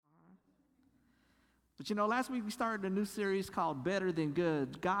But last week we started a new series called Better Than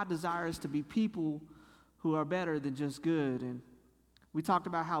Good. God desires to be people who are better than just good. And we talked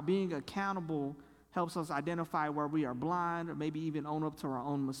about how being accountable helps us identify where we are blind or maybe even own up to our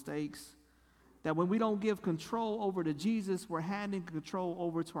own mistakes. That when we don't give control over to Jesus, we're handing control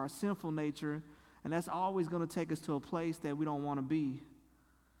over to our sinful nature, and that's always going to take us to a place that we don't want to be.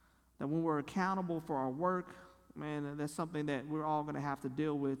 That when we're accountable for our work, man, that's something that we're all going to have to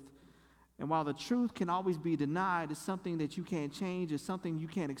deal with. And while the truth can always be denied, it's something that you can't change. It's something you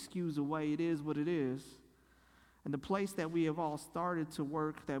can't excuse away. It is what it is. And the place that we have all started to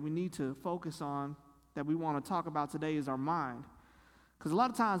work, that we need to focus on, that we want to talk about today is our mind. Because a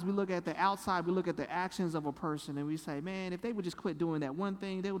lot of times we look at the outside, we look at the actions of a person, and we say, man, if they would just quit doing that one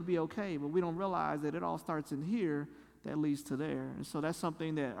thing, they would be okay. But we don't realize that it all starts in here that leads to there. And so that's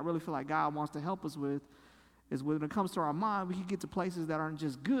something that I really feel like God wants to help us with, is when it comes to our mind, we can get to places that aren't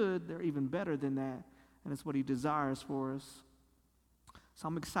just good, they're even better than that. And it's what he desires for us. So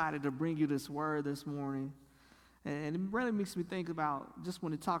I'm excited to bring you this word this morning. And it really makes me think about, just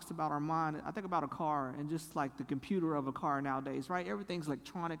when it talks about our mind, I think about a car and just like the computer of a car nowadays, right? Everything's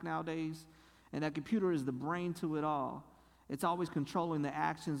electronic nowadays, and that computer is the brain to it all. It's always controlling the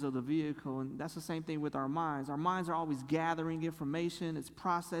actions of the vehicle, and that's the same thing with our minds. Our minds are always gathering information, it's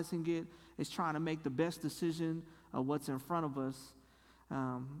processing it, it's trying to make the best decision of what's in front of us.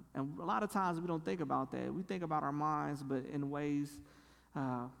 And a lot of times we don't think about that. We think about our minds, but in ways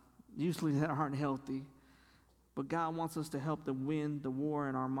usually that aren't healthy. But God wants us to help them win the war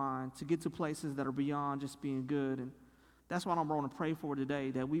in our mind, to get to places that are beyond just being good. And that's what I'm going to pray for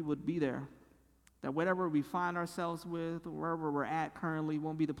today, that we would be there. That whatever we find ourselves with, wherever we're at currently,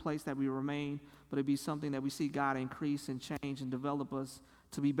 won't be the place that we remain, but it'd be something that we see God increase and change and develop us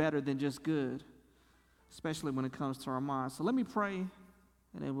to be better than just good, especially when it comes to our minds. So let me pray, and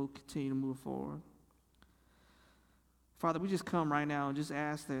then we'll continue to move forward. Father, we just come right now and just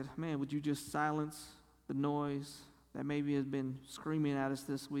ask that, man, would you just silence the noise that maybe has been screaming at us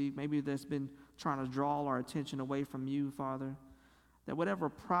this week, maybe that's been trying to draw our attention away from you, Father. That whatever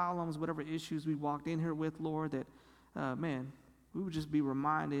problems, whatever issues we walked in here with, Lord, that, we would just be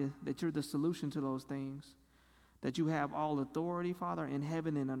reminded that you're the solution to those things. That you have all authority, Father, in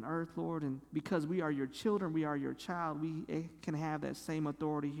heaven and on earth, Lord. And because we are your children, we are your child, we can have that same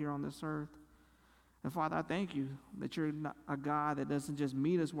authority here on this earth. And Father, I thank you that you're not a God that doesn't just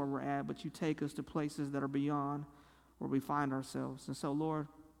meet us where we're at, but you take us to places that are beyond where we find ourselves. And so, Lord,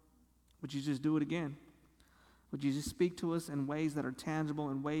 would you just do it again? Would you just speak to us in ways that are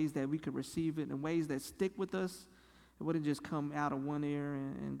tangible, in ways that we could receive it, in ways that stick with us? It wouldn't just come out of one ear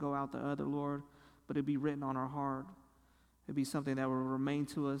and go out the other, Lord, but it'd be written on our heart. It'd be something that will remain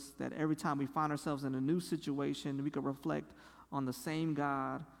to us, that every time we find ourselves in a new situation, we could reflect on the same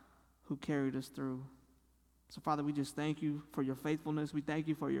God who carried us through. So, Father, we just thank you for your faithfulness. We thank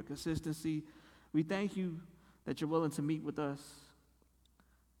you for your consistency. We thank you that you're willing to meet with us.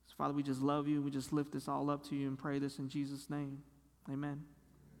 So, Father, we just love you. We just lift this all up to you and pray this in Jesus' name. Amen.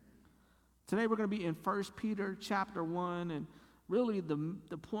 Today we're going to be in 1 Peter chapter 1, and really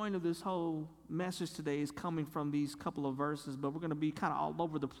the point of this whole message today is coming from these couple of verses, but we're going to be kind of all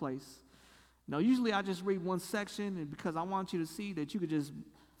over the place. Usually I just read one section, and because I want you to see that you could just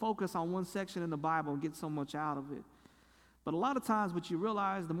focus on one section in the Bible and get so much out of it. But a lot of times what you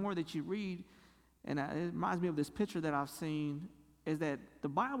realize, the more that you read, and it reminds me of this picture that I've seen, is that the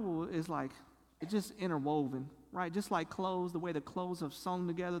Bible is like, it's just interwoven, right? Just like clothes, the way the clothes have sewn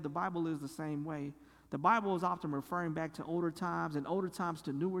together, the Bible is the same way. The Bible is often referring back to older times and older times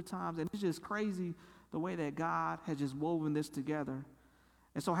to newer times, and it's just crazy the way that God has just woven this together.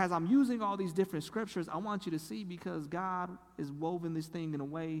 And so as I'm using all these different scriptures, I want you to see, because God is woven this thing in a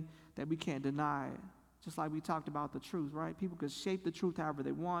way that we can't deny it. Just like we talked about the truth, right? People can shape the truth however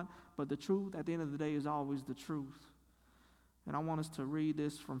they want, but the truth at the end of the day is always the truth. And I want us to read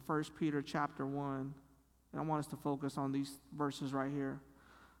this from 1 Peter chapter 1, and I want us to focus on these verses right here.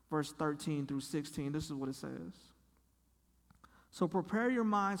 Verse 13 through 16, this is what it says. So prepare your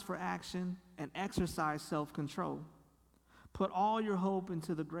minds for action and exercise self-control. Put all your hope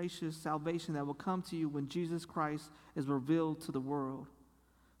into the gracious salvation that will come to you when Jesus Christ is revealed to the world.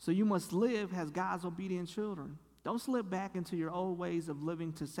 So you must live as God's obedient children. Don't slip back into your old ways of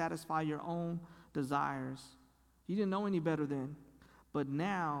living to satisfy your own desires. You didn't know any better then. But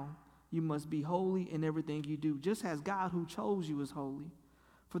now you must be holy in everything you do, just as God who chose you is holy.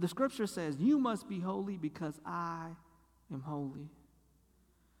 For the scripture says, you must be holy because I am holy.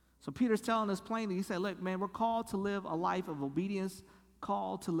 So Peter's telling us plainly, he said, look, man, we're called to live a life of obedience,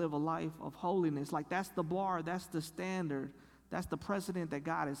 called to live a life of holiness. Like that's the bar, that's the standard, that's the precedent that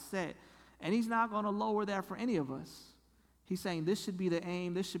God has set. And he's not going to lower that for any of us. He's saying this should be the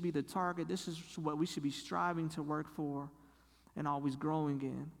aim, this should be the target, this is what we should be striving to work for and always growing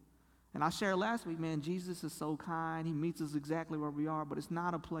in. And I shared last week, man, Jesus is so kind. He meets us exactly where we are, but it's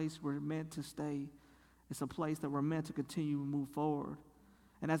not a place we're meant to stay. It's a place that we're meant to continue to move forward.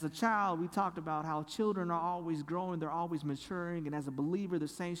 And as a child, we talked about how children are always growing, they're always maturing, and as a believer, the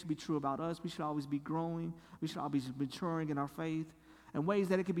same should be true about us. We should always be growing. We should always be maturing in our faith in ways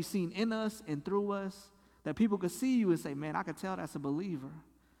that it can be seen in us and through us, that people could see you and say, man, I could tell that's a believer.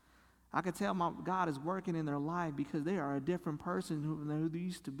 I could tell my God is working in their life because they are a different person than who they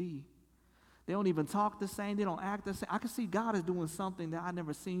used to be. They don't even talk the same. They don't act the same. I can see God is doing something that I've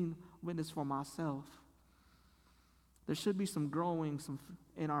never seen witness for myself. There should be some growing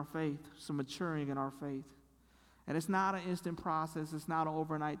in our faith, some maturing in our faith. And it's not an instant process. It's not an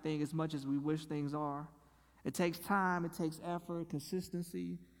overnight thing as much as we wish things are. It takes time. It takes effort,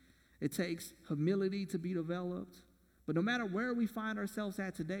 consistency. It takes humility to be developed. But no matter where we find ourselves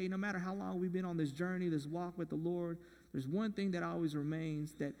at today, no matter how long we've been on this journey, this walk with the Lord, there's one thing that always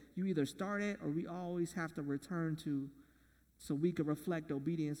remains that you either start at or we always have to return to so we can reflect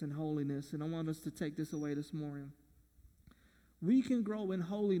obedience and holiness. And I want us to take this away this morning. We can grow in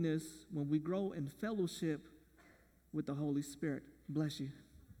holiness when we grow in fellowship with the Holy Spirit. Bless you.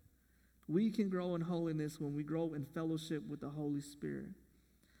 We can grow in holiness when we grow in fellowship with the Holy Spirit.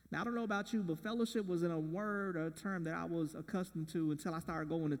 Now, I don't know about you, but fellowship wasn't a word or a term that I was accustomed to until I started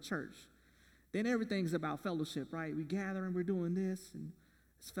going to church. Then everything's about fellowship, right? We gather and we're doing this, and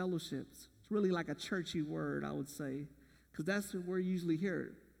it's fellowships. It's really like a churchy word, I would say, because that's where you usually hear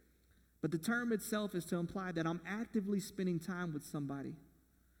it. But the term itself is to imply that I'm actively spending time with somebody.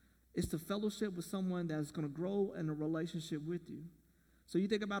 It's to fellowship with someone that's going to grow in a relationship with you. So you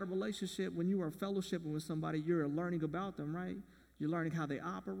think about a relationship, when you are fellowshipping with somebody, you're learning about them, right? You're learning how they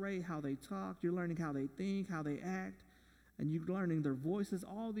operate, how they talk. You're learning how they think, how they act. And you're learning their voices.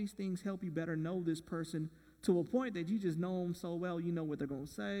 All these things help you better know this person to a point that you just know them so well. You know what they're going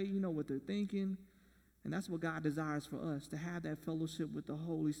to say. You know what they're thinking. And that's what God desires for us, to have that fellowship with the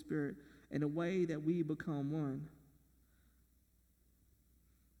Holy Spirit in a way that we become one.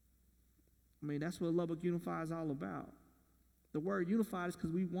 I mean, that's what Lubbock Unified is all about. The word unified is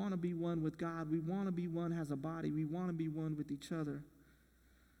because we want to be one with God. We want to be one as a body. We want to be one with each other.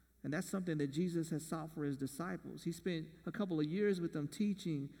 And that's something that Jesus has sought for his disciples. He spent a couple of years with them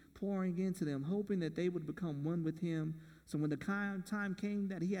teaching, pouring into them, hoping that they would become one with him. So when the time came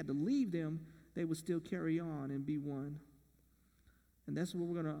that he had to leave them, they would still carry on and be one. And that's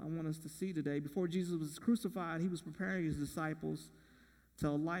what I want us to see today. Before Jesus was crucified, he was preparing his disciples to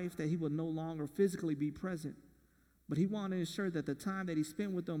a life that he would no longer physically be present. But he wanted to ensure that the time that he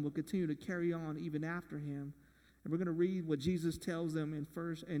spent with them would continue to carry on even after him. And we're going to read what Jesus tells them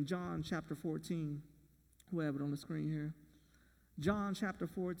in John chapter 14. We'll have it on the screen here. John chapter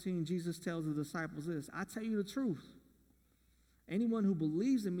 14, Jesus tells the disciples this: I tell you the truth. Anyone who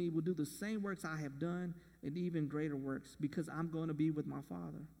believes in me will do the same works I have done and even greater works, because I'm going to be with my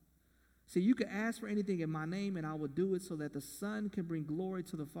Father. See, you can ask for anything in my name and I will do it so that the Son can bring glory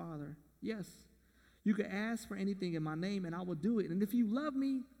to the Father. Yes, you can ask for anything in my name and I will do it. And if you love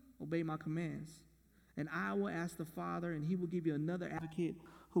me, obey my commands. And I will ask the Father, and he will give you another advocate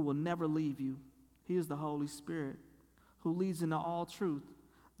who will never leave you. He is the Holy Spirit, who leads into all truth.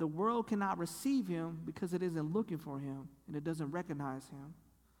 The world cannot receive him because it isn't looking for him and it doesn't recognize him.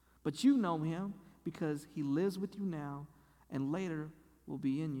 But you know him because he lives with you now and later will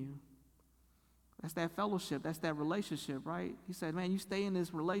be in you. That's that fellowship. That's that relationship, right? He said, man, you stay in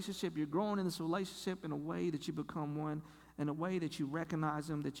this relationship. You're growing in this relationship in a way that you become one, in a way that you recognize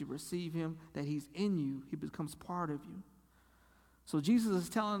him, that you receive him, that he's in you. He becomes part of you. So Jesus is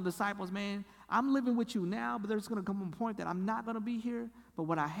telling the disciples, man, I'm living with you now, but there's going to come a point that I'm not going to be here. But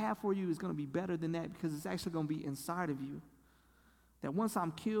what I have for you is going to be better than that, because it's actually going to be inside of you. That once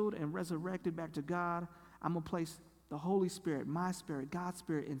I'm killed and resurrected back to God, I'm going to place the Holy Spirit, my spirit, God's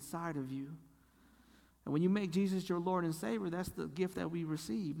spirit inside of you. And when you make Jesus your Lord and Savior, that's the gift that we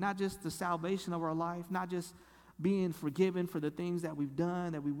receive. Not just the salvation of our life, not just being forgiven for the things that we've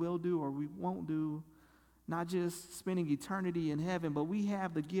done, that we will do or we won't do, not just spending eternity in heaven, but we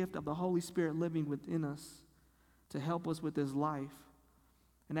have the gift of the Holy Spirit living within us to help us with this life.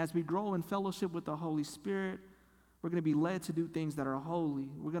 And as we grow in fellowship with the Holy Spirit, we're going to be led to do things that are holy.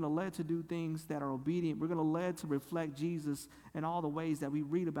 We're going to led to do things that are obedient. We're going to led to reflect Jesus in all the ways that we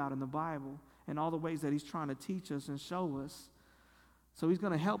read about in the Bible and all the ways that he's trying to teach us and show us. So he's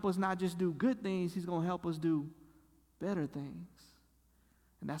going to help us not just do good things, he's going to help us do better things.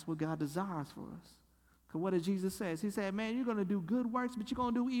 And that's what God desires for us. Because what did Jesus say? He said, man, you're going to do good works, but you're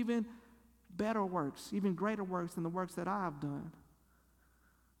going to do even better works, even greater works than the works that I have done.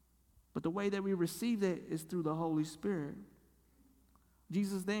 But the way that we receive it is through the Holy Spirit.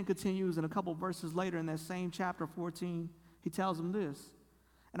 Jesus then continues in a couple verses later in that same chapter 14. He tells them this,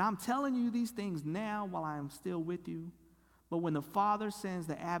 and I'm telling you these things now while I am still with you. But when the Father sends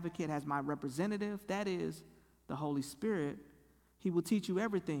the advocate as my representative, that is the Holy Spirit, he will teach you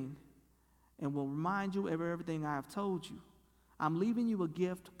everything and will remind you of everything I have told you. I'm leaving you a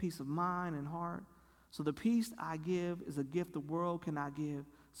gift, peace of mind and heart. So the peace I give is a gift the world cannot give.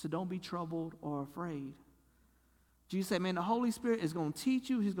 So don't be troubled or afraid. Jesus said, man, the Holy Spirit is going to teach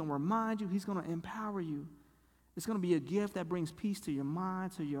you. He's going to remind you. He's going to empower you. It's going to be a gift that brings peace to your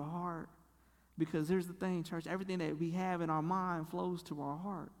mind, to your heart. Because here's the thing, church, everything that we have in our mind flows to our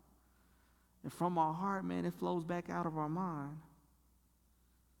heart. And from our heart, man, it flows back out of our mind.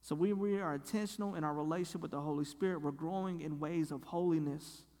 So we are intentional in our relationship with the Holy Spirit. We're growing in ways of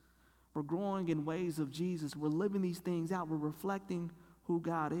holiness. We're growing in ways of Jesus. We're living these things out. We're reflecting who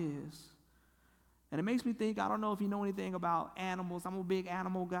God is. And it makes me think, I don't know if you know anything about animals. I'm a big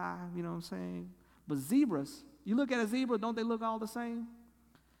animal guy, you know what I'm saying? But zebras, you look at a zebra, don't they look all the same?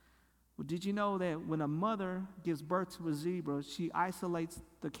 Well, did you know that when a mother gives birth to a zebra, she isolates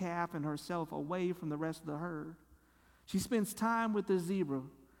the calf and herself away from the rest of the herd? She spends time with the zebra,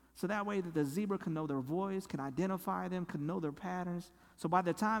 so that way that the zebra can know their voice, can identify them, can know their patterns. So by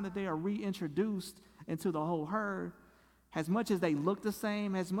the time that they are reintroduced into the whole herd, as much as they look the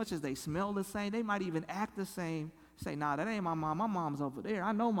same, as much as they smell the same, they might even act the same. Say, nah, that ain't my mom. My mom's over there.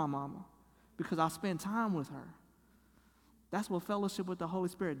 I know my mama because I spend time with her. That's what fellowship with the Holy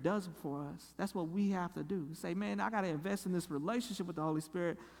Spirit does for us. That's what we have to do. Say, man, I got to invest in this relationship with the Holy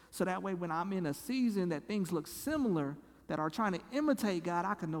Spirit so that way when I'm in a season that things look similar, that are trying to imitate God,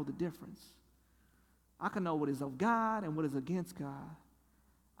 I can know the difference. I can know what is of God and what is against God.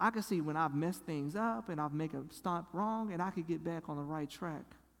 I can see when I've messed things up and I've made a stomp wrong and I can get back on the right track.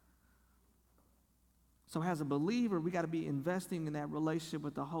 So as a believer, we got to be investing in that relationship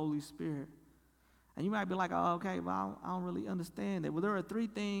with the Holy Spirit. And you might be like, oh, okay, well, I don't really understand that. Well, there are 3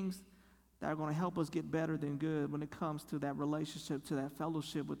 things that are going to help us get better than good when it comes to that relationship, to that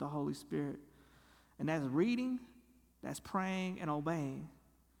fellowship with the Holy Spirit. And that's reading, that's praying, and obeying.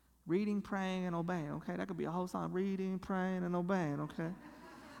 Reading, praying, and obeying, okay? That could be a whole song, reading, praying, and obeying, okay?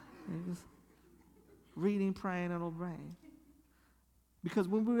 Just reading, praying, and obeying. Because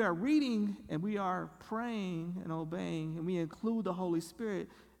when we are reading and we are praying and obeying and we include the Holy Spirit,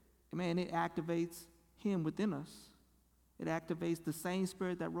 man, it activates him within us. It activates the same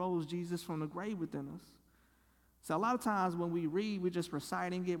spirit that rose Jesus from the grave within us. So a lot of times when we read, we're just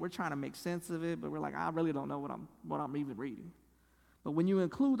reciting it. We're trying to make sense of it, but we're like, I really don't know what I'm even reading. But when you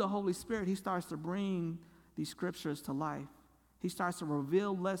include the Holy Spirit, he starts to bring these scriptures to life. He starts to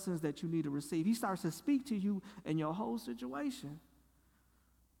reveal lessons that you need to receive. He starts to speak to you in your whole situation.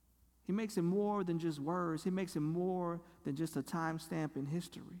 He makes it more than just words. He makes it more than just a timestamp in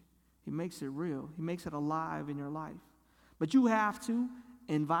history. He makes it real. He makes it alive in your life. But you have to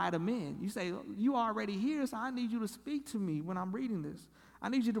invite him in. You say, you already here, so I need you to speak to me when I'm reading this. I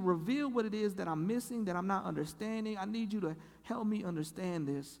need you to reveal what it is that I'm missing, that I'm not understanding. I need you to help me understand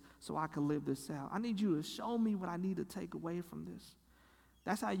this so I can live this out. I need you to show me what I need to take away from this.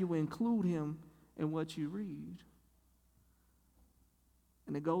 That's how you include him in what you read.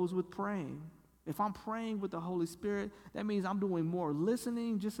 And it goes with praying. If I'm praying with the Holy Spirit, that means I'm doing more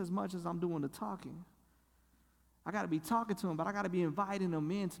listening just as much as I'm doing the talking. I got to be talking to him, but I got to be inviting him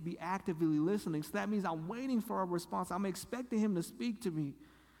in to be actively listening. So that means I'm waiting for a response. I'm expecting him to speak to me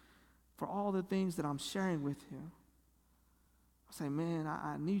for all the things that I'm sharing with him. I say, man,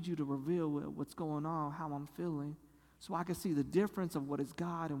 I need you to reveal what's going on, how I'm feeling, so I can see the difference of what is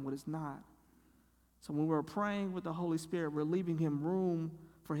God and what is not. So when we're praying with the Holy Spirit, we're leaving him room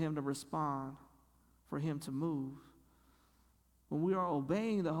for him to respond, for him to move. When we are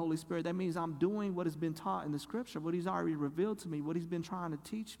obeying the Holy Spirit, that means I'm doing what has been taught in the scripture, what he's already revealed to me, what he's been trying to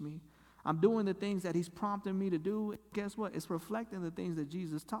teach me. I'm doing the things that he's prompting me to do. Guess what? It's reflecting the things that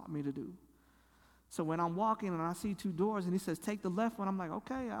Jesus taught me to do. So when I'm walking and I see 2 doors and he says, take the left one, I'm like,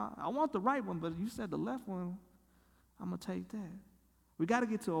 okay, I want the right one, but you said the left one, I'm going to take that. We got to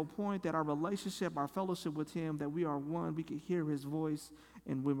get to a point that our relationship, our fellowship with him, that we are one, we can hear his voice,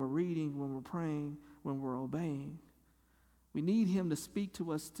 and when we're reading, when we're praying, when we're obeying. We need him to speak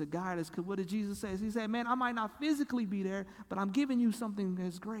to us, to guide us, because what did Jesus say? He said, man, I might not physically be there, but I'm giving you something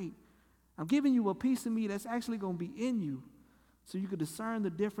that's great. I'm giving you a piece of me that's actually going to be in you, so you can discern the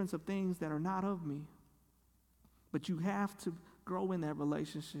difference of things that are not of me. But you have to grow in that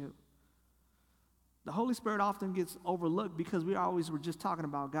relationship. The Holy Spirit often gets overlooked because we always were just talking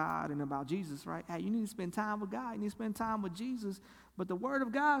about God and about Jesus, right? Hey, you need to spend time with God. You need to spend time with Jesus. But the Word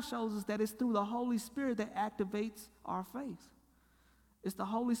of God shows us that it's through the Holy Spirit that activates our faith. It's the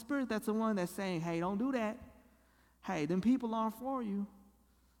Holy Spirit that's the one that's saying, hey, don't do that. Hey, them people aren't for you.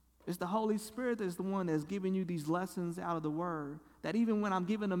 It's the Holy Spirit that's the one that's giving you these lessons out of the Word. That even when I'm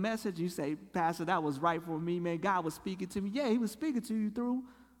giving a message, you say, Pastor, that was right for me, man. God was speaking to me. Yeah, he was speaking to you through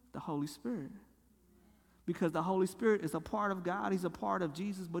the Holy Spirit. Because the Holy Spirit is a part of God. He's a part of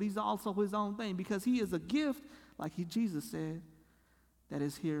Jesus, but he's also his own thing because he is a gift, like Jesus said, that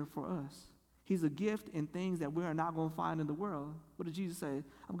is here for us. He's a gift in things that we are not going to find in the world. What did Jesus say?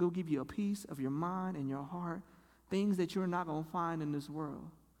 I'm going to give you a piece of your mind and your heart, things that you're not going to find in this world.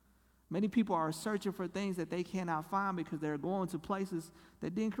 Many people are searching for things that they cannot find because they're going to places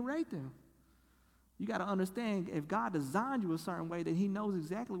that didn't create them. You got to understand, if God designed you a certain way, then he knows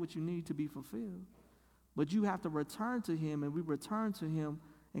exactly what you need to be fulfilled. But you have to return to him, and we return to him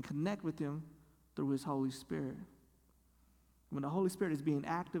and connect with him through his Holy Spirit. When the Holy Spirit is being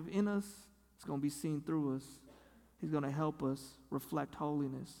active in us, it's going to be seen through us. He's going to help us reflect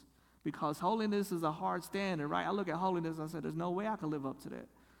holiness. Because holiness is a hard standard, right? I look at holiness and I said, there's no way I can live up to that.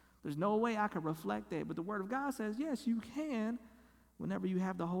 There's no way I can reflect that. But the Word of God says, yes, you can whenever you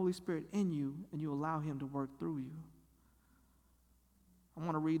have the Holy Spirit in you and you allow him to work through you. I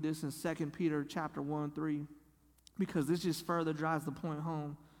want to read this in 2 Peter chapter 1-3 because this just further drives the point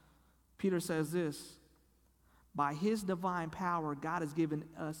home. Peter says this, by his divine power, God has given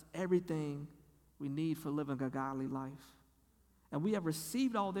us everything we need for living a godly life. And we have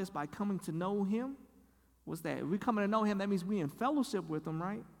received all this by coming to know him. What's that? If we coming to know him, that means we in fellowship with him,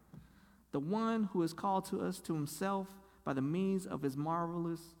 right? The one who has called to us to himself by the means of his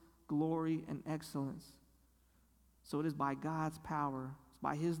marvelous glory and excellence. So it is by God's power, it's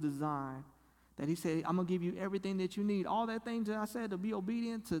by his design, that he said, I'm going to give you everything that you need. All that things that I said to be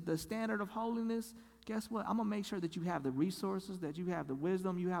obedient to the standard of holiness, guess what? I'm going to make sure that you have the resources, that you have the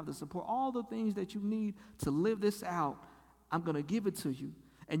wisdom, you have the support, all the things that you need to live this out. I'm going to give it to you.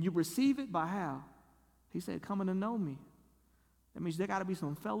 And you receive it by how? He said, coming to know me. That means there got to be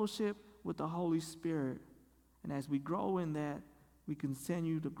some fellowship with the Holy Spirit. And as we grow in that, we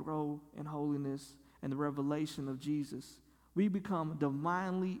continue to grow in holiness and the revelation of Jesus. We become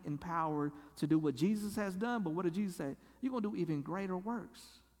divinely empowered to do what Jesus has done. But what did Jesus say? You're going to do even greater works.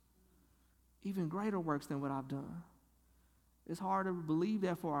 Even greater works than what I've done. It's hard to believe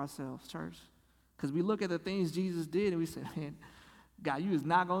that for ourselves, church. Because we look at the things Jesus did and we say, man, God, you is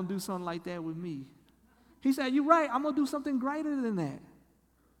not going to do something like that with me. He said, you're right, I'm going to do something greater than that.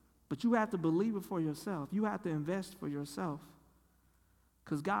 But you have to believe it for yourself. You have to invest for yourself.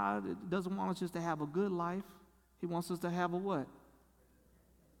 Because God doesn't want us just to have a good life. He wants us to have a what?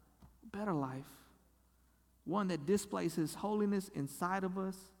 Better life. One that displays his holiness inside of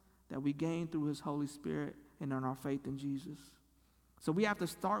us that we gain through his Holy Spirit and in our faith in Jesus. So we have to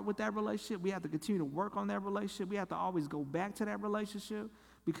start with that relationship. We have to continue to work on that relationship. We have to always go back to that relationship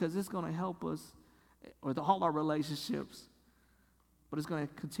because it's going to help us with all our relationships. But it's going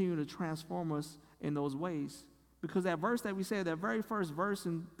to continue to transform us in those ways. Because that verse that we said, that very first verse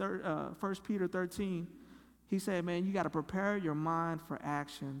in 1 Peter 13, he said, man, you got to prepare your mind for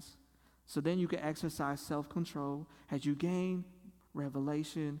actions so then you can exercise self-control as you gain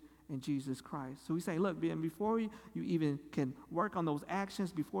revelation in Jesus Christ. So we say, look, before you even can work on those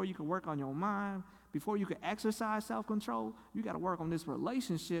actions, before you can work on your mind, before you can exercise self-control, you got to work on this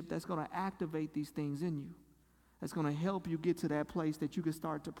relationship that's going to activate these things in you. That's going to help you get to that place that you can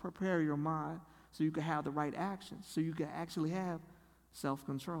start to prepare your mind so you can have the right actions, so you can actually have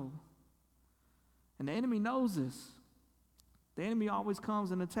self-control. And the enemy knows this. The enemy always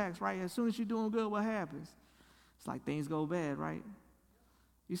comes and attacks, right? As soon as you're doing good, what happens? It's like things go bad, right?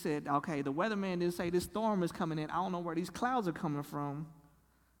 You said, okay, the weatherman didn't say this storm is coming in. I don't know where these clouds are coming from.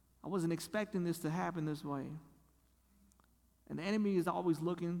 I wasn't expecting this to happen this way. And the enemy is always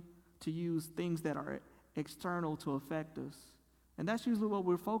looking to use things that are external to affect us. And that's usually what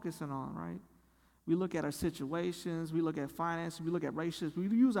we're focusing on, right? We look at our situations, we look at finances, we look at relationships. We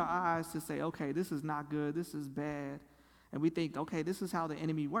use our eyes to say, okay, this is not good, this is bad. And we think, okay, this is how the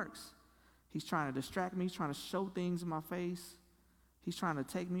enemy works. He's trying to distract me, he's trying to show things in my face. He's trying to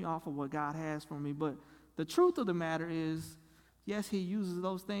take me off of what God has for me. But the truth of the matter is, yes, he uses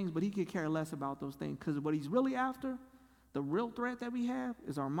those things, but he could care less about those things. Because what he's really after, the real threat that we have,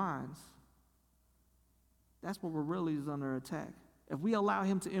 is our minds. That's what we're really is under attack. If we allow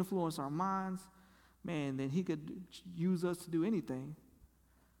him to influence our minds, man, then he could use us to do anything.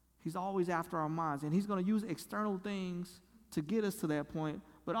 He's always after our minds. And he's going to use external things to get us to that point.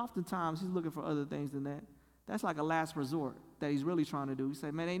 But oftentimes, he's looking for other things than that. That's like a last resort that he's really trying to do. He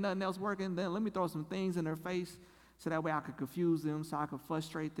said, man, ain't nothing else working. Then let me throw some things in their face so that way I could confuse them, so I could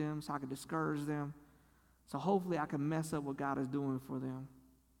frustrate them, so I could discourage them. So hopefully I can mess up what God is doing for them.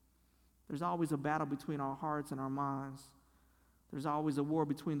 There's always a battle between our hearts and our minds. There's always a war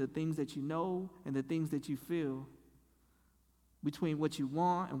between the things that you know and the things that you feel, between what you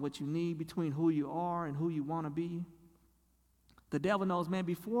want and what you need, between who you are and who you want to be. The devil knows, man,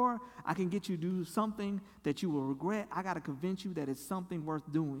 before I can get you to do something that you will regret, I got to convince you that it's something worth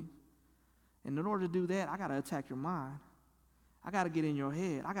doing. And in order to do that, I got to attack your mind. I got to get in your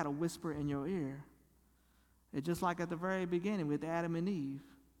head. I got to whisper in your ear. It's just like at the very beginning with Adam and Eve.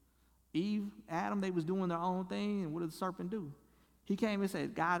 Adam, they was doing their own thing, and what did the serpent do? He came and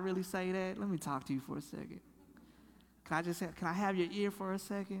said, God really say that? Let me talk to you for a second. Can I have your ear for a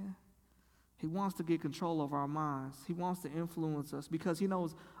second? He wants to get control of our minds. He wants to influence us because he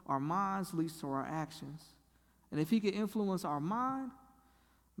knows our minds leads to our actions. And if he can influence our mind,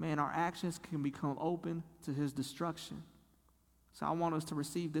 man, our actions can become open to his destruction. So I want us to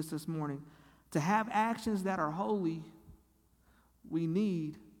receive this morning. To have actions that are holy, we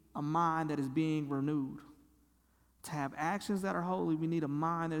need a mind that is being renewed. To have actions that are holy, we need a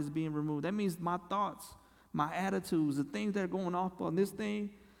mind that is being renewed. That means my thoughts, my attitudes, the things that are going off on this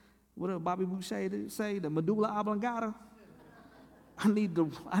thing, what did Bobby Boucher say? The medulla oblongata? I need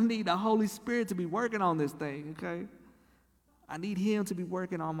the Holy Spirit to be working on this thing, okay? I need him to be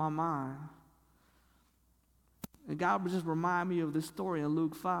working on my mind. And God would just remind me of this story in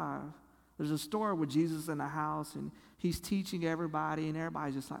Luke 5. There's a story with Jesus in the house, and he's teaching everybody, and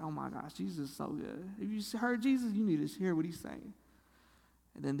everybody's just like, oh my gosh, Jesus is so good. If you heard Jesus, you need to hear what he's saying.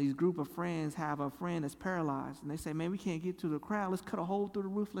 And then these group of friends have a friend that's paralyzed, and they say, man, we can't get to the crowd. Let's cut a hole through the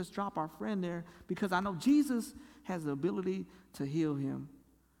roof. Let's drop our friend there because I know Jesus has the ability to heal him.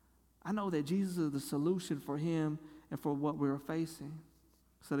 I know that Jesus is the solution for him and for what we're facing.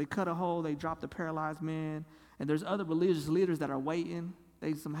 So they cut a hole. They drop the paralyzed man, and there's other religious leaders that are waiting.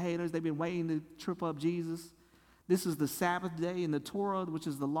 There's some haters. They've been waiting to trip up Jesus. This is the Sabbath day in the Torah, which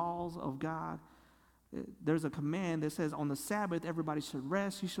is the laws of God. There's a command that says on the Sabbath, everybody should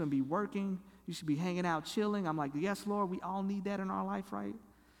rest. You shouldn't be working. You should be hanging out, chilling. I'm like, yes, Lord, we all need that in our life, right?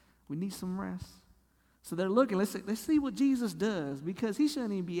 We need some rest. So they're looking. Let's see what Jesus does because he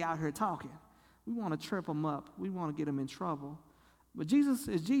shouldn't even be out here talking. We want to trip him up. We want to get him in trouble. But Jesus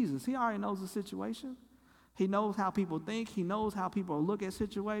is Jesus. He already knows the situation. He knows how people think. He knows how people look at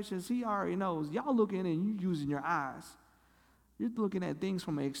situations. He already knows. Y'all looking and you using your eyes. You're looking at things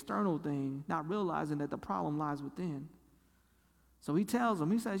from an external thing, not realizing that the problem lies within. So he tells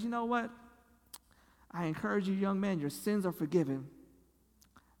them, he says, you know what? I encourage you, young man, your sins are forgiven.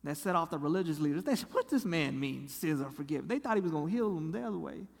 That set off the religious leaders. They said, what does this man mean, sins are forgiven? They thought he was going to heal them the other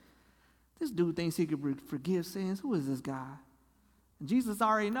way. This dude thinks he could forgive sins. Who is this guy? And Jesus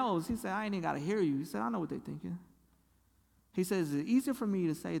already knows. He said, I ain't even got to hear you. He said, I know what they're thinking. He says, it's easier for me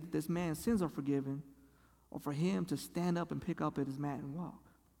to say that this man's sins are forgiven or for him to stand up and pick up his mat and walk.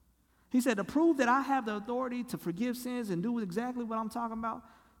 He said, to prove that I have the authority to forgive sins and do exactly what I'm talking about,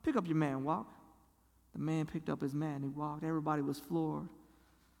 pick up your mat and walk. The man picked up his mat and he walked. Everybody was floored.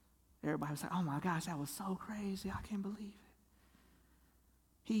 Everybody was like, oh my gosh, that was so crazy. I can't believe it.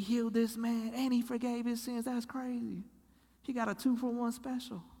 He healed this man and he forgave his sins. That's crazy. He got a 2-for-1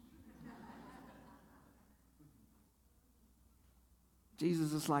 special.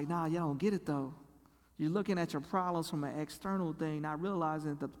 Jesus is like, nah, y'all don't get it though. You're looking at your problems from an external thing, not realizing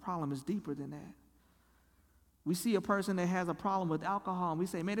that the problem is deeper than that. We see a person that has a problem with alcohol, and we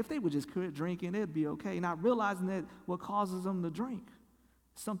say, man, if they would just quit drinking, it'd be okay. Not realizing that what causes them to drink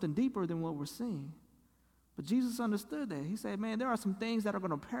is something deeper than what we're seeing. But Jesus understood that. He said, man, there are some things that are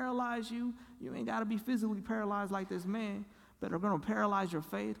going to paralyze you. You ain't got to be physically paralyzed like this man, but are going to paralyze your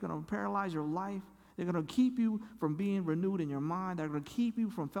faith, going to paralyze your life. They're going to keep you from being renewed in your mind. They're going to keep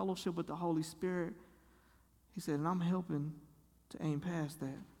you from fellowship with the Holy Spirit. He said, and I'm helping to aim past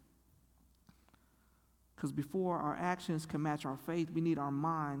that. Because before our actions can match our faith, we need our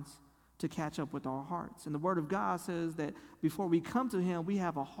minds to catch up with our hearts. And the Word of God says that before we come to Him, we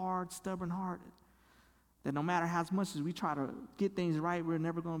have a hard, stubborn heart. That no matter how much as we try to get things right, we're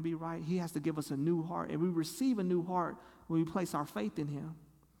never going to be right. He has to give us a new heart. And we receive a new heart when we place our faith in Him.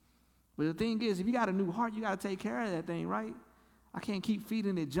 But the thing is, if you got a new heart, you got to take care of that thing, right? I can't keep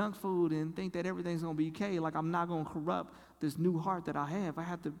feeding it junk food and think that everything's going to be okay. Like I'm not going to corrupt this new heart that I have. I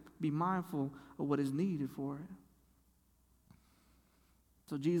have to be mindful of what is needed for it.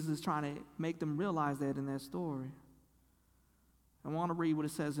 So Jesus is trying to make them realize that in that story. I want to read what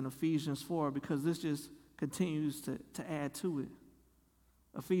it says in Ephesians 4 because this just continues to add to it.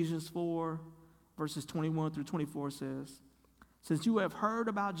 Ephesians 4, verses 21 through 24 says, since you have heard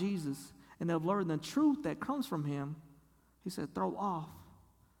about Jesus and have learned the truth that comes from him, he said, throw off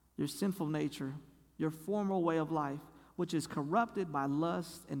your sinful nature, your former way of life, which is corrupted by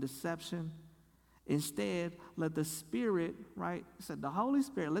lust and deception. Instead, let the Spirit, right? He said, the Holy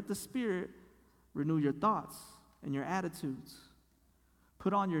Spirit, let the Spirit renew your thoughts and your attitudes.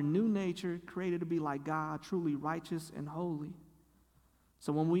 Put on your new nature, created to be like God, truly righteous and holy.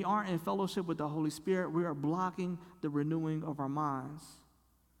 So when we aren't in fellowship with the Holy Spirit, we are blocking the renewing of our minds.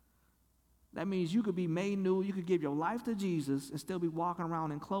 That means you could be made new, you could give your life to Jesus and still be walking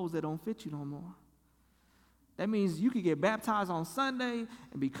around in clothes that don't fit you no more. That means you could get baptized on Sunday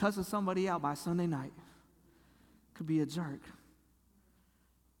and be cussing somebody out by Sunday night. Could be a jerk.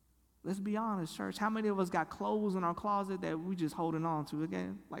 Let's be honest, church. How many of us got clothes in our closet that we just holding on to?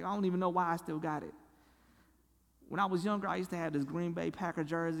 Again, like I don't even know why I still got it. When I was younger, I used to have this Green Bay Packer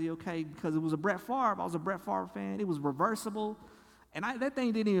jersey, okay, because it was a Brett Favre. I was a Brett Favre fan. It was reversible. And that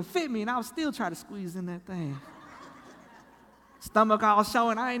thing didn't even fit me, and I was still trying to squeeze in that thing. Stomach all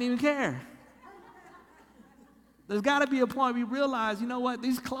showing, I ain't even care. There's got to be a point we realize, you know what,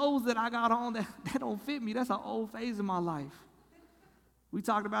 these clothes that I got on, that don't fit me. That's an old phase in my life. We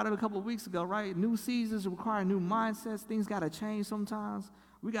talked about it a couple of weeks ago, right? New seasons require new mindsets. Things got to change sometimes.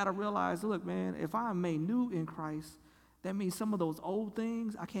 We got to realize, look, man, if I'm made new in Christ, that means some of those old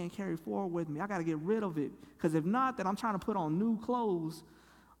things I can't carry forward with me. I got to get rid of it. Because if not, then I'm trying to put on new clothes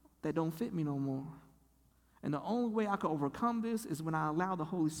that don't fit me no more. And the only way I can overcome this is when I allow the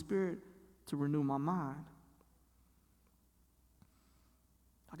Holy Spirit to renew my mind.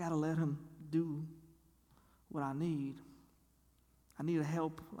 I got to let him do what I need. I need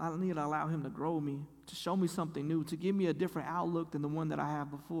help. I need to allow him to grow me, to show me something new, to give me a different outlook than the one that I had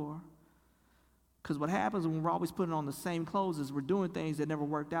before. Because what happens when we're always putting on the same clothes is we're doing things that never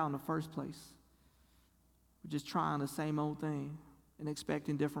worked out in the first place. We're just trying the same old thing and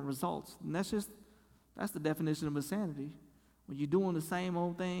expecting different results. And that's the definition of insanity. When you're doing the same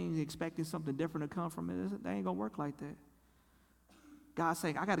old thing, expecting something different to come from it, that ain't going to work like that. God's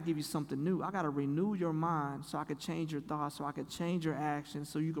saying, I got to give you something new. I got to renew your mind so I could change your thoughts, so I could change your actions,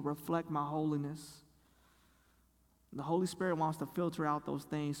 so you could reflect my holiness. The Holy Spirit wants to filter out those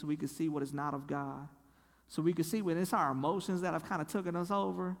things so we can see what is not of God. So we can see when it's our emotions that have kind of taken us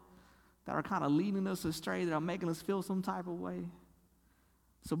over, that are kind of leading us astray, that are making us feel some type of way.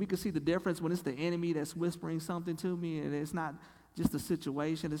 So we can see the difference when it's the enemy that's whispering something to me, and it's not just a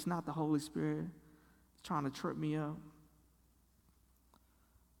situation. It's not the Holy Spirit trying to trip me up.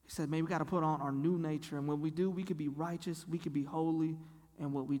 He said, man, we got to put on our new nature. And when we do, we could be righteous, we could be holy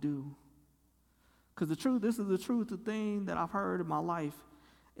in what we do. Because the truth, this is the truth, the thing that I've heard in my life,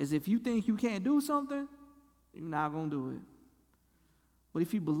 is if you think you can't do something, you're not going to do it. But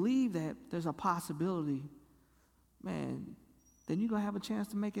if you believe that there's a possibility, man, then you're going to have a chance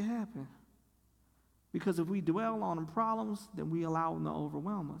to make it happen. Because if we dwell on the problems, then we allow them to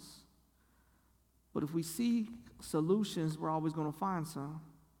overwhelm us. But if we see solutions, we're always going to find some.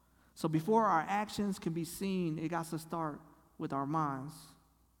 So before our actions can be seen, it got to start with our minds.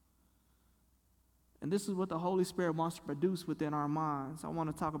 And this is what the Holy Spirit wants to produce within our minds. I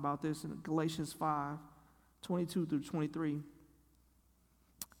want to talk about this in Galatians 5, 22 through 23.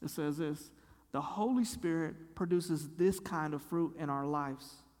 It says this: the Holy Spirit produces this kind of fruit in our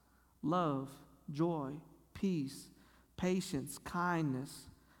lives: love, joy, peace, patience, kindness,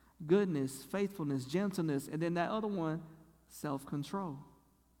 goodness, faithfulness, gentleness, and then that other one, self-control.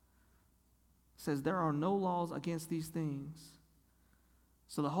 It says there are no laws against these things.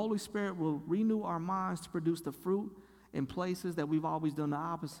 So the Holy Spirit will renew our minds to produce the fruit in places that we've always done the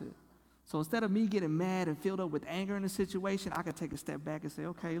opposite. So instead of me getting mad and filled up with anger in a situation, I can take a step back and say,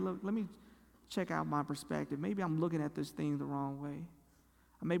 okay, look, let me check out my perspective. Maybe I'm looking at this thing the wrong way.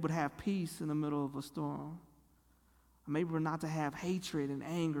 I'm able to have peace in the middle of a storm. I'm able not to have hatred and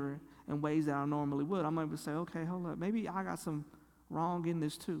anger in ways that I normally would. I'm able to say, okay, hold up, maybe I got some wrong in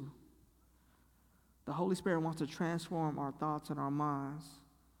this too. The Holy Spirit wants to transform our thoughts and our minds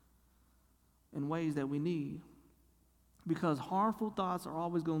in ways that we need. Because harmful thoughts are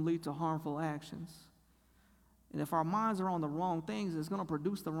always going to lead to harmful actions. And if our minds are on the wrong things, it's going to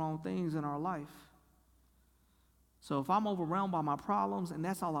produce the wrong things in our life. So if I'm overwhelmed by my problems and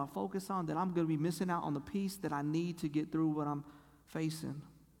that's all I focus on, then I'm going to be missing out on the peace that I need to get through what I'm facing.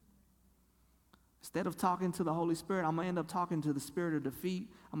 Instead of talking to the Holy Spirit, I'm going to end up talking to the spirit of defeat.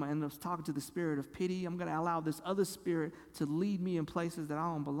 I'm going to end up talking to the spirit of pity. I'm going to allow this other spirit to lead me in places that I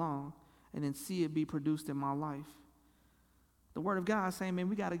don't belong and then see it be produced in my life. The Word of God is saying, man,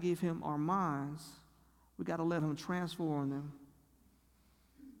 we got to give him our minds. We got to let him transform them.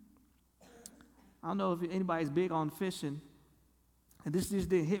 I don't know if anybody's big on fishing, and this just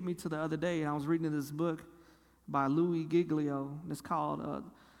didn't hit me till the other day, and I was reading this book by Louis Giglio, and it's called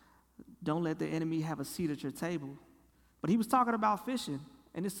Don't Let the Enemy Have a Seat at Your Table. But he was talking about fishing,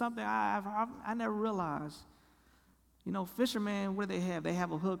 and it's something I never realized. You know, fishermen, what do they have? They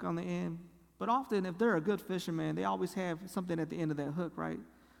have a hook on the end. But often, if they're a good fisherman, they always have something at the end of that hook, right?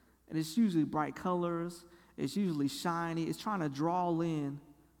 And it's usually bright colors. It's usually shiny. It's trying to draw in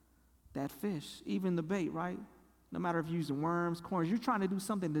that fish, even the bait, right? No matter if you're using worms, corns, you're trying to do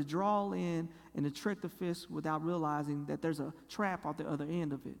something to draw in and to trick the fish without realizing that there's a trap at the other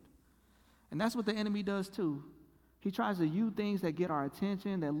end of it. And that's what the enemy does too. He tries to use things that get our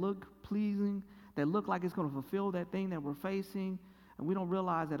attention, that look pleasing, that look like it's going to fulfill that thing that we're facing, and we don't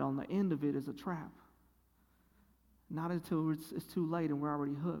realize that on the end of it is a trap. Not until it's too late and we're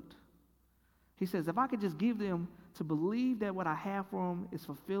already hooked. He says, if I could just give them to believe that what I have for them is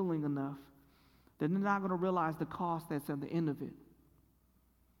fulfilling enough, then they're not going to realize the cost that's at the end of it.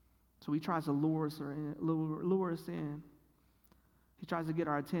 So he tries to lure us in. He tries to get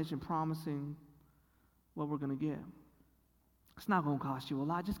our attention, promising what we're going to get. It's not going to cost you a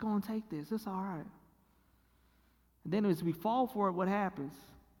lot. Just go and take this. It's all right. And then as we fall for it, what happens?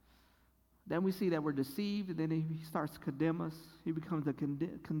 Then we see that we're deceived, and then he starts to condemn us. He becomes a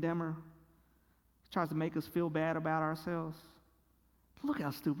condemner. He tries to make us feel bad about ourselves. Look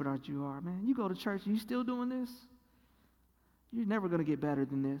how stupid you are, man. You go to church and you still doing this? You're never going to get better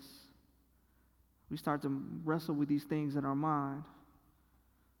than this. We start to wrestle with these things in our mind.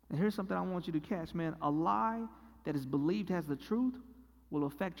 And here's something I want you to catch, man. A lie that is believed as the truth will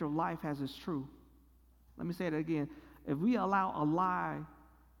affect your life as it's true. Let me say that again. If we allow a lie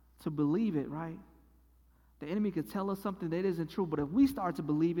to believe it, right, the enemy could tell us something that isn't true, but if we start to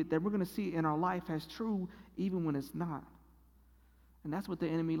believe it, then we're going to see it in our life as true even when it's not. And that's what the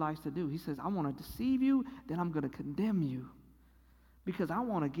enemy likes to do. He says, I want to deceive you, then I'm going to condemn you because I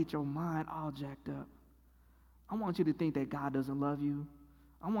want to get your mind all jacked up. I want you to think that God doesn't love you.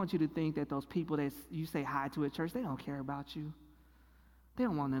 I want you to think that those people that you say hi to at church, they don't care about you. They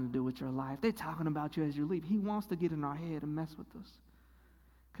don't want nothing to do with your life. They're talking about you as you leave. He wants to get in our head and mess with us.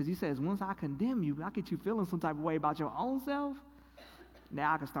 Because he says, once I condemn you, I get you feeling some type of way about your own self,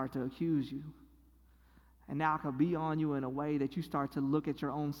 now I can start to accuse you. And now I can be on you in a way that you start to look at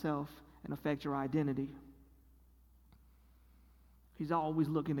your own self and affect your identity. He's always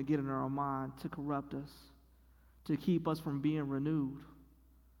looking to get in our mind to corrupt us, to keep us from being renewed.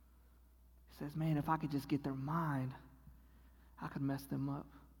 He says, man, if I could just get their mind, I could mess them up.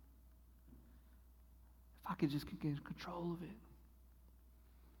 If I could just get control of it.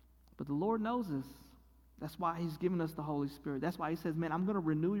 But the Lord knows us. That's why he's given us the Holy Spirit. That's why he says, man, I'm going to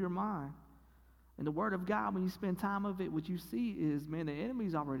renew your mind. And the Word of God, when you spend time of it, what you see is, man, the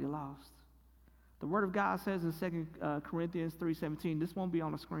enemy's already lost. The Word of God says in 2 Corinthians 3:17, this won't be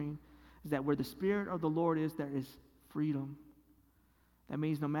on the screen, is that where the Spirit of the Lord is, there is freedom. That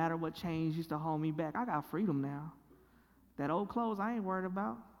means no matter what change used to hold me back, I got freedom now. That old clothes I ain't worried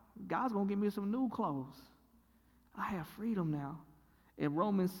about. God's going to give me some new clothes. I have freedom now. In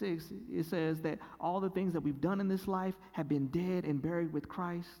Romans 6, it says that all the things that we've done in this life have been dead and buried with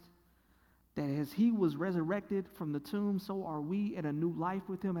Christ. That as he was resurrected from the tomb, so are we in a new life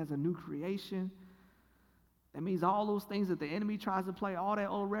with him as a new creation. That means all those things that the enemy tries to play, all that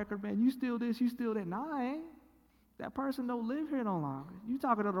old record, man, you steal this, you steal that. No, I ain't. That person don't live here no longer. You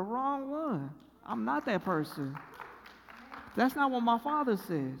talking to the wrong one. I'm not that person. That's not what my Father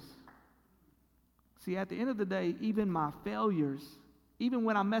says. See, at the end of the day, even my failures, even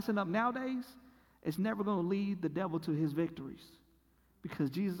when I'm messing up nowadays, it's never going to lead the devil to his victories. Because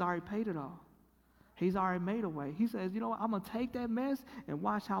Jesus already paid it all. He's already made a way. He says, you know what, I'm going to take that mess and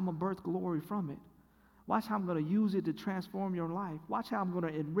watch how I'm going to birth glory from it. Watch how I'm going to use it to transform your life. Watch how I'm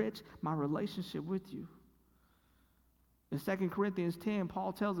going to enrich my relationship with you. In 2 Corinthians 10,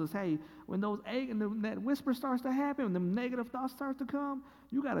 Paul tells us, hey, when that whisper starts to happen, when the negative thoughts start to come,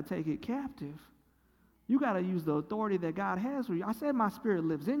 you got to take it captive. You got to use the authority that God has for you. I said my spirit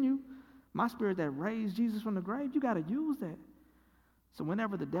lives in you. My spirit that raised Jesus from the grave, you got to use that. So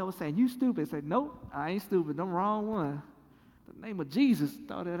whenever the devil's saying, you stupid, say, nope, I ain't stupid. I'm the wrong one. In the name of Jesus,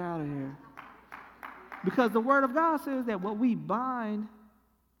 throw that out of here. Because the Word of God says that what we bind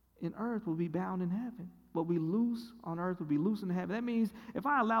in earth will be bound in heaven. What we loose on earth will be loose in heaven. That means if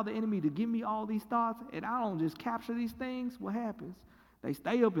I allow the enemy to give me all these thoughts and I don't just capture these things, what happens? They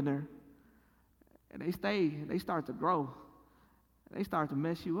stay up in there. And they start to grow. They start to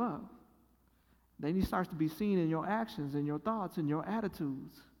mess you up. Then he starts to be seen in your actions and your thoughts and your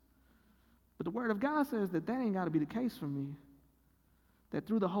attitudes. But the Word of God says that ain't got to be the case for me. That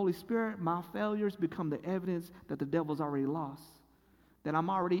through the Holy Spirit, my failures become the evidence that the devil's already lost. That I'm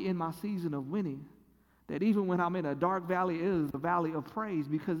already in my season of winning. That even when I'm in a dark valley, it is a valley of praise,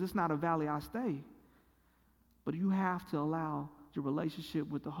 because it's not a valley I stay. But you have to allow your relationship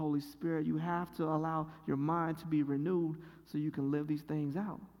with the Holy Spirit. You have to allow your mind to be renewed so you can live these things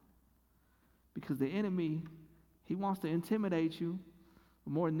out. Because the enemy, he wants to intimidate you.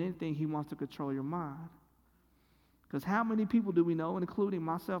 But more than anything, he wants to control your mind. Because how many people do we know, including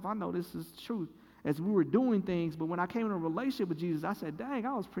myself, I know this is truth, as we were doing things, but when I came in a relationship with Jesus, I said, dang,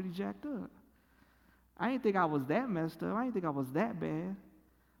 I was pretty jacked up. I didn't think I was that messed up. I didn't think I was that bad.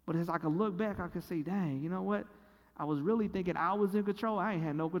 But as I could look back, I could say, dang, you know what? I was really thinking I was in control. I ain't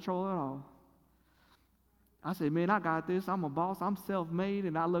had no control at all. I said, man, I got this. I'm a boss. I'm self-made.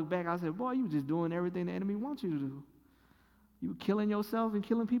 And I look back, I said, boy, you just doing everything the enemy wants you to do. You killing yourself and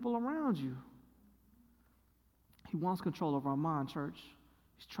killing people around you. He wants control of our mind, church.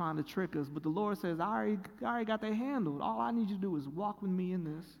 He's trying to trick us. But the Lord says, I already got that handled. All I need you to do is walk with me in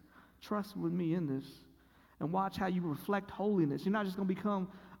this. Trust with me in this. And watch how you reflect holiness. You're not just going to become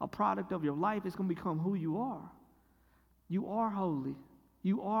a product of your life. It's going to become who you are. You are holy.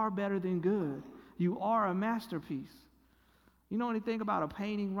 You are better than good. You are a masterpiece. You know anything about a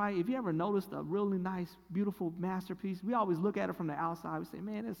painting, right? If you ever noticed a really nice, beautiful masterpiece, we always look at it from the outside. We say,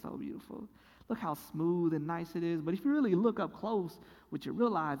 man, it's so beautiful. Look how smooth and nice it is. But if you really look up close, what you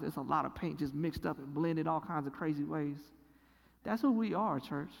realize is a lot of paint just mixed up and blended all kinds of crazy ways. That's who we are,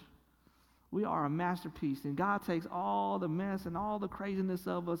 church. We are a masterpiece. And God takes all the mess and all the craziness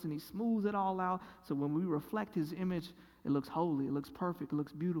of us and he smooths it all out. So when we reflect his image, it looks holy, it looks perfect, it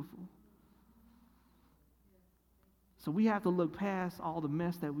looks beautiful. So we have to look past all the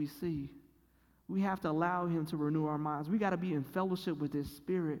mess that we see. We have to allow him to renew our minds. We got to be in fellowship with his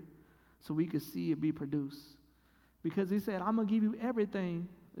spirit so we can see it be produced. Because he said, I'm going to give you everything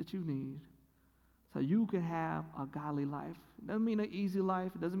that you need so you can have a godly life. It doesn't mean an easy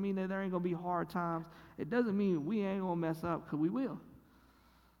life. It doesn't mean that there ain't going to be hard times. It doesn't mean we ain't going to mess up, because we will.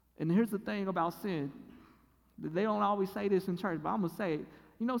 And here's the thing about sin. They don't always say this in church, but I'm going to say it.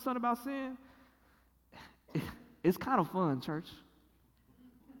 You know something about sin? It's kind of fun, church.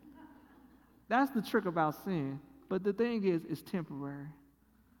 That's the trick about sin. But the thing is, it's temporary.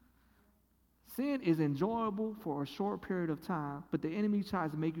 Sin is enjoyable for a short period of time, but the enemy tries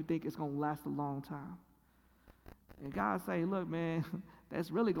to make you think it's going to last a long time. And God say, look, man,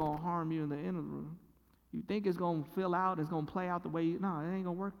 that's really going to harm you in the end of the room. You think it's going to fill out, it's going to play out the way no, it ain't going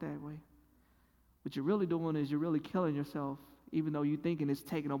to work that way. What you're really doing is you're really killing yourself, even though you're thinking it's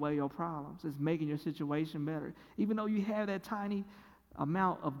taking away your problems. It's making your situation better. Even though you have that tiny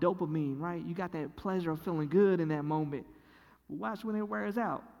amount of dopamine, right? You got that pleasure of feeling good in that moment. But watch when it wears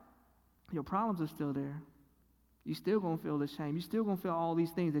out. Your problems are still there. You're still going to feel the shame. You're still going to feel all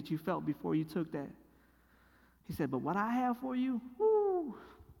these things that you felt before you took that. He said, but what I have for you, woo,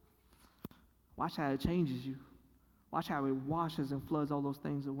 watch how it changes you. Watch how it washes and floods all those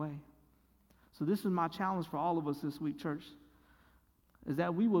things away. So this is my challenge for all of us this week, church, is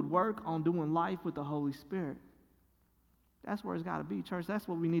that we would work on doing life with the Holy Spirit. That's where it's got to be, church. That's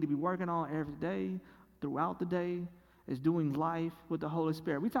what we need to be working on every day, throughout the day, is doing life with the Holy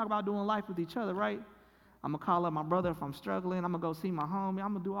Spirit. We talk about doing life with each other, right? I'm going to call up my brother if I'm struggling. I'm going to go see my homie.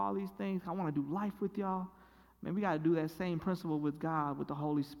 I'm going to do all these things. I want to do life with y'all. Man, we got to do that same principle with God, with the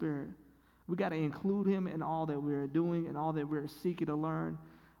Holy Spirit. We got to include him in all that we're doing and all that we're seeking to learn.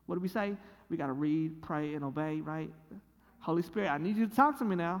 What do we say? We got to read, pray, and obey, right? Holy Spirit, I need you to talk to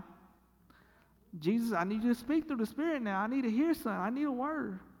me now. Jesus, I need you to speak through the Spirit now. I need to hear something. I need a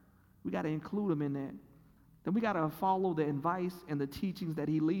word. We got to include him in that. Then we got to follow the advice and the teachings that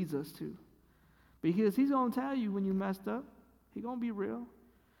he leads us to. Because he's going to tell you when you messed up. He's going to be real.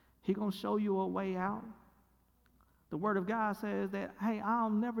 He's going to show you a way out. The Word of God says that, hey, I'll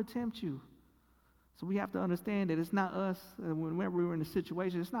never tempt you. So we have to understand that it's not us, whenever we're in a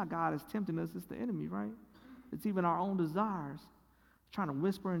situation, it's not God that's tempting us, it's the enemy, right? It's even our own desires, trying to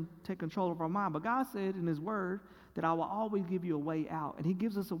whisper and take control of our mind. But God said in his word that I will always give you a way out. And he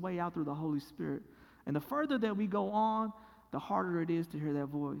gives us a way out through the Holy Spirit. And the further that we go on, the harder it is to hear that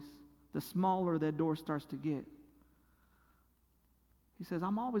voice. The smaller that door starts to get. He says,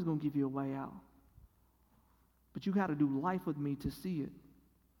 I'm always going to give you a way out. But you got to do life with me to see it.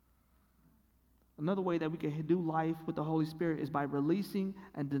 Another way that we can do life with the Holy Spirit is by releasing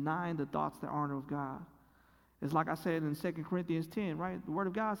and denying the thoughts that aren't of God. It's like I said in 2 Corinthians 10, right? The Word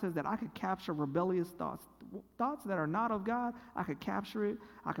of God says that I could capture rebellious thoughts. Thoughts that are not of God, I could capture it.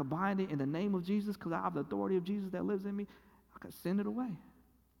 I could bind it in the name of Jesus because I have the authority of Jesus that lives in me. I could send it away.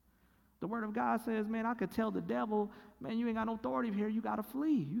 The word of God says, man, I could tell the devil, man, you ain't got no authority here. You got to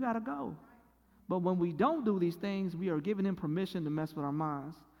flee. You got to go. But when we don't do these things, we are giving him permission to mess with our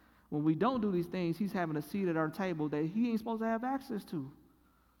minds. When we don't do these things, he's having a seat at our table that he ain't supposed to have access to.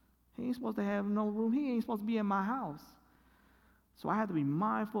 He ain't supposed to have no room. He ain't supposed to be in my house. So I have to be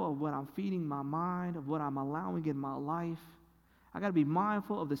mindful of what I'm feeding my mind, of what I'm allowing in my life. I got to be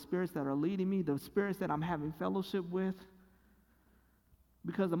mindful of the spirits that are leading me, the spirits that I'm having fellowship with.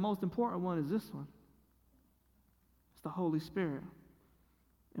 Because the most important one is this one. It's the Holy Spirit.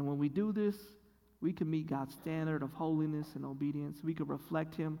 And when we do this, we can meet God's standard of holiness and obedience. We can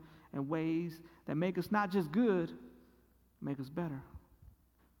reflect him in ways that make us not just good, make us better.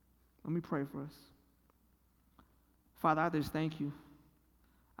 Let me pray for us. Father, I just thank you.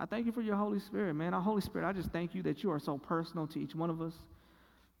 I thank you for your Holy Spirit, man. Our Holy Spirit, I just thank you that you are so personal to each one of us.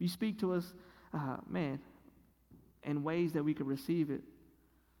 You speak to us, man, in ways that we can receive it.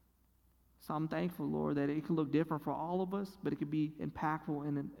 So I'm thankful, Lord, that it can look different for all of us, but it can be impactful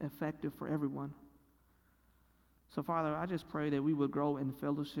and effective for everyone. So, Father, I just pray that we would grow in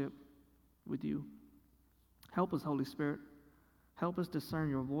fellowship with you. Help us, Holy Spirit. Help us discern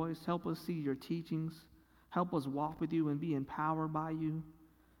your voice. Help us see your teachings. Help us walk with you and be empowered by you.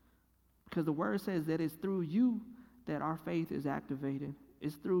 Because the word says that it's through you that our faith is activated.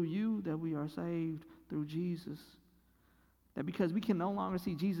 It's through you that we are saved, through Jesus. That because we can no longer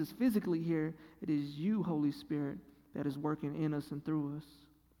see Jesus physically here, it is you, Holy Spirit, that is working in us and through us.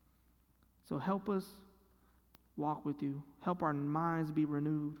 So help us walk with you. Help our minds be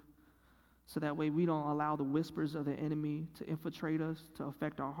renewed. So that way we don't allow the whispers of the enemy to infiltrate us, to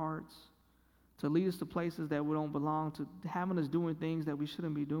affect our hearts, to lead us to places that we don't belong, to having us doing things that we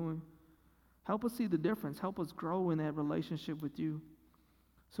shouldn't be doing. Help us see the difference. Help us grow in that relationship with you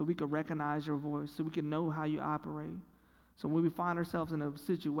so we can recognize your voice, so we can know how you operate. So when we find ourselves in a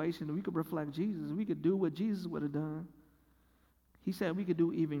situation, we could reflect Jesus. We could do what Jesus would have done. He said we could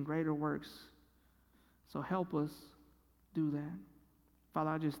do even greater works. So help us do that. Father,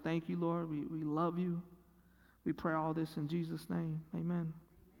 I just thank you, Lord. We love you. We pray all this in Jesus' name. Amen.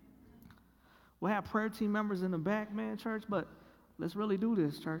 We'll have prayer team members in the back, man, church, but let's really do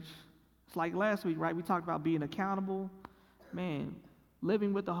this, church. It's like last week, right? We talked about being accountable. Man,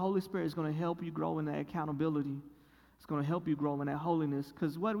 living with the Holy Spirit is going to help you grow in that accountability. It's going to help you grow in that holiness.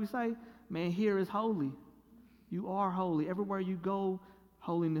 Because what do we say? Man, here is holy. You are holy. Everywhere you go,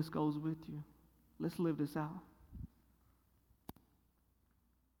 holiness goes with you. Let's live this out.